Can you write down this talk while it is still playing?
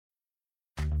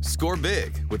Score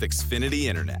big with Xfinity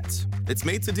Internet. It's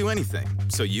made to do anything,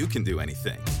 so you can do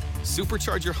anything.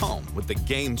 Supercharge your home with the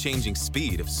game-changing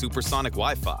speed of supersonic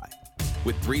Wi-Fi.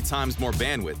 With 3 times more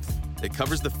bandwidth, it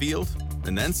covers the field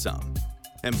and then some.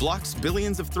 And blocks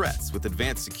billions of threats with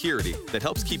advanced security that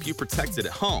helps keep you protected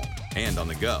at home and on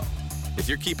the go. If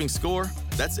you're keeping score,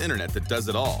 that's internet that does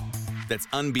it all. That's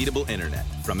unbeatable internet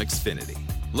from Xfinity.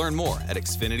 Learn more at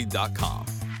Xfinity.com.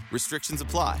 Restrictions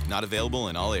apply. Not available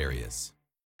in all areas.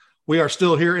 We are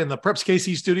still here in the Preps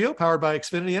KC studio, powered by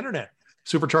Xfinity Internet.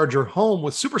 Supercharge your home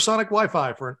with supersonic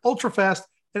Wi-Fi for an ultra-fast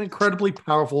and incredibly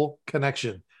powerful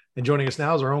connection. And joining us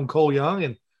now is our own Cole Young.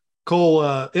 And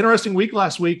Cole, interesting week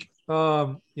last week. We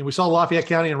saw Lafayette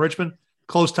County and Richmond,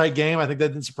 close, tight game. I think that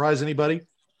didn't surprise anybody.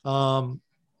 So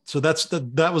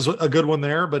that was a good one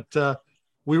there. But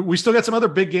we still got some other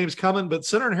big games coming. But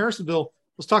Center and Harrisonville,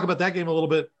 let's talk about that game a little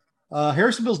bit.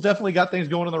 Harrisonville's definitely got things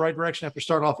going in the right direction after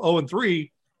starting off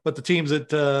 0-3. But the teams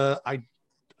that I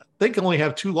think only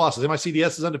have 2 losses.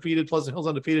 MICDS is undefeated, Pleasant Hill's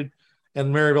undefeated,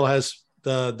 and Maryville has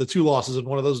the 2 losses, and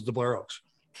one of those is the Blair Oaks.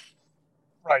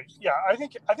 Right. Yeah, I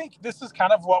think this is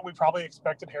kind of what we probably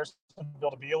expected Harrisonville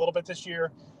to be a little bit this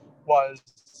year. Was,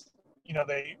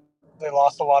 they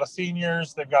lost a lot of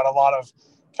seniors. They've got a lot of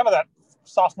kind of that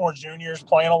sophomore juniors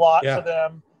playing a lot for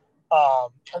them,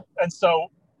 and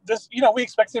so this, we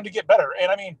expect them to get better.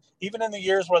 And I mean, even in the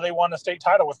years where they won a state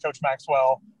title with Coach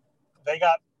Maxwell, they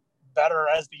got better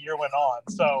as the year went on.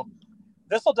 So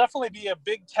this will definitely be a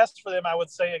big test for them, I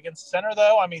would say, against Center,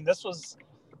 though. I mean,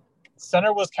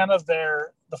 Center was kind of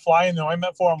the fly in the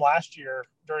ointment for them last year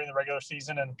during the regular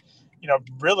season, and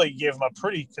really gave them a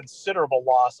pretty considerable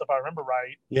loss, if I remember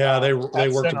right. Yeah, they worked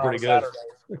them pretty good.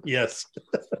 Saturday. Yes.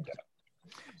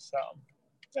 So.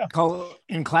 Yeah. Cole,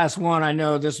 in Class 1, I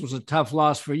know this was a tough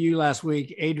loss for you last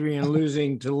week, Adrian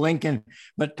losing to Lincoln,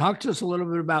 but talk to us a little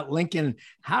bit about Lincoln.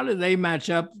 How do they match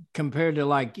up compared to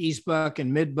like East Buck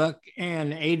and Mid Buck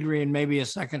and Adrian maybe a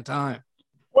second time?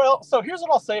 Well, so here's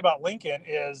what I'll say about Lincoln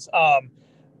is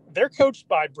they're coached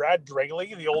by Brad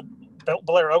Dragley, the old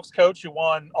Blair Oaks coach who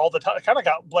won all the time, kind of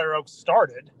got Blair Oaks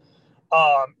started.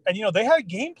 And, they had a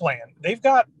game plan. They've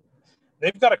got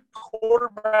a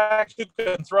quarterback who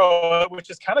can throw it, which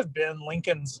has kind of been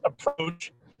Lincoln's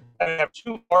approach. And they have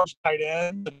 2 large tight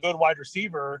ends, a good wide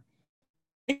receiver.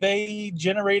 They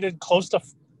generated close to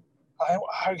 –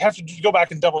 I have to go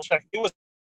back and double check. It was –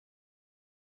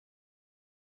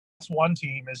 this one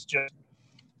team is just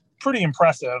pretty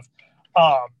impressive.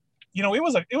 It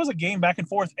was a game back and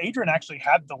forth. Adrian actually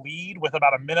had the lead with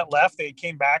about a minute left. They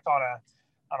came back on a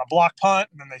block punt,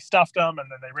 and then they stuffed them,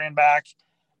 and then they ran back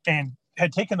and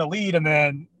had taken the lead, and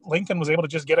then Lincoln was able to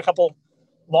just get a couple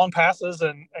long passes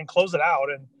and close it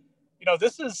out. And,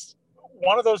 this is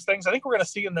one of those things I think we're going to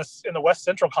see in the West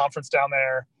Central Conference down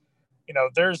there.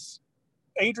 There's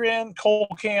Adrian, Cole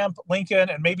Camp, Lincoln,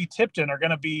 and maybe Tipton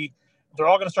they're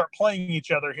all going to start playing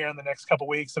each other here in the next couple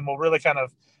weeks, and we'll really kind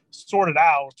of sort it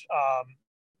out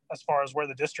as far as where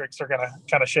the districts are going to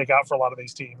kind of shake out for a lot of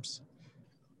these teams.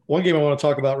 One game I want to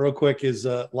talk about real quick is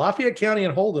Lafayette County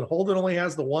and Holden. Holden only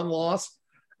has the 1 loss,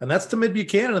 and that's to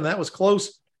Mid-Buchanan, and that was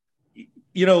close.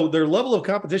 Their level of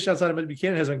competition outside of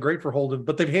Mid-Buchanan has been great for Holden,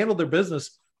 but they've handled their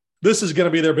business. This is going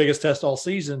to be their biggest test all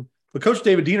season. But Coach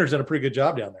David Diener's done a pretty good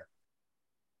job down there.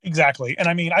 Exactly. And,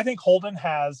 I mean, I think Holden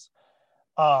has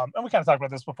and we kind of talked about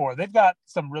this before, they've got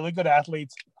some really good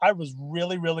athletes. I was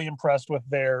really, really impressed with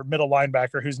their middle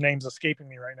linebacker, whose name's escaping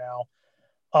me right now.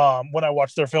 When I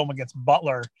watched their film against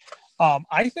Butler,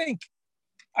 I think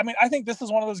this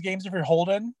is one of those games. If you're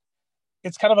Holden,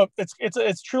 it's kind of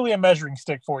it's truly a measuring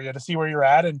stick for you to see where you're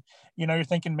at, and you're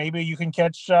thinking maybe you can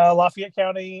catch Lafayette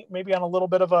County maybe on a little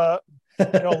bit of a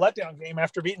letdown game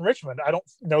after beating Richmond. I don't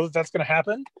know that that's going to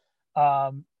happen,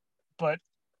 but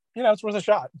it's worth a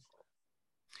shot.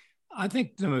 I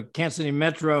think the Kansas City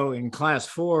Metro in Class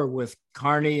 4 with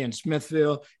Kearney and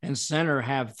Smithville and Center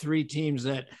have 3 teams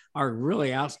that are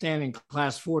really outstanding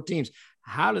Class 4 teams.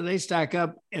 How do they stack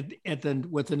up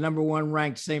with the number 1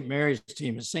 ranked St. Mary's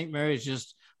team? Is St. Mary's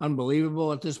just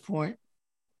unbelievable at this point?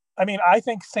 I mean, I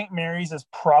think St. Mary's is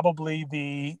probably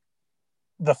the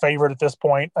favorite at this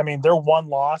point. I mean, their 1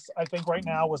 loss, I think right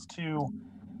now was to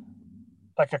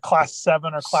like a Class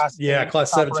 7 or Class 8.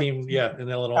 Class 7 team, in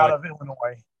Illinois. Out of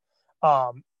Illinois.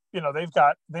 They've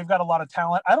got a lot of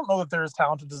talent. I don't know that they're as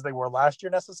talented as they were last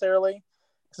year necessarily.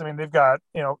 Because, I mean, they've got,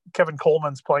 Kevin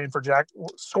Coleman's playing for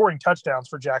scoring touchdowns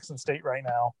for Jackson State right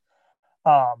now.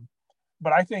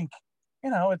 But I think,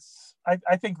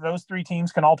 I think those 3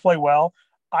 teams can all play well.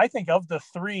 I think of the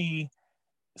 3,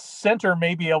 Center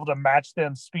may be able to match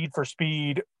them speed for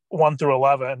speed 1 through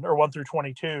 11 or 1 through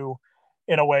 22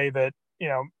 in a way that,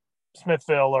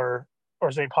 Smithville or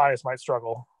St. Pius might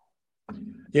struggle.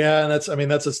 Yeah, and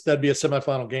that'd be a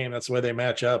semifinal game. That's the way they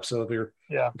match up. So if you're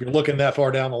looking that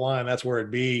far down the line, that's where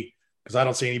it'd be, because I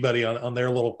don't see anybody on their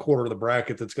little quarter of the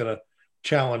bracket that's going to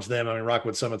challenge them. I mean,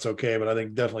 Rockwood Summit's okay, but I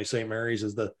think definitely St. Mary's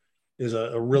is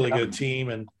a really good team.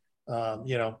 And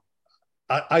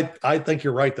I think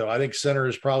you're right though. I think Center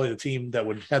is probably the team that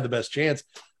would have the best chance.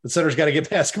 But Center's got to get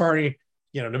past Kearney,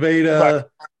 Nevada,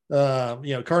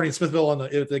 Kearney and Smithville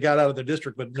if they got out of their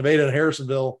district, but Nevada and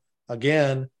Harrisonville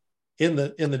again in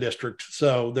the district.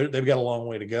 So they've got a long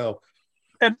way to go.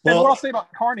 And what I'll say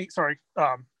about Kearney, what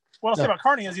I'll say about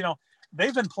Kearney is,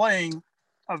 they've been playing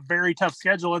a very tough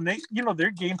schedule, and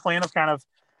their game plan of kind of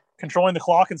controlling the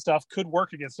clock and stuff could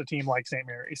work against a team like St.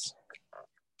 Mary's.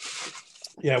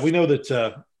 Yeah, we know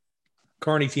that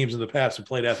Kearney teams in the past have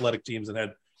played athletic teams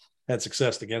and had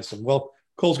success against them. Well,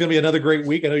 Cole's going to be another great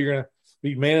week. I know you're going to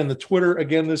be manning the Twitter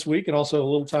again this week, and also a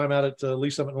little time out at Lee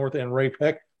Summit North and Ray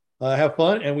Peck. Have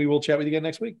fun, and we will chat with you again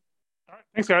next week. All right.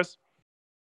 Thanks, guys.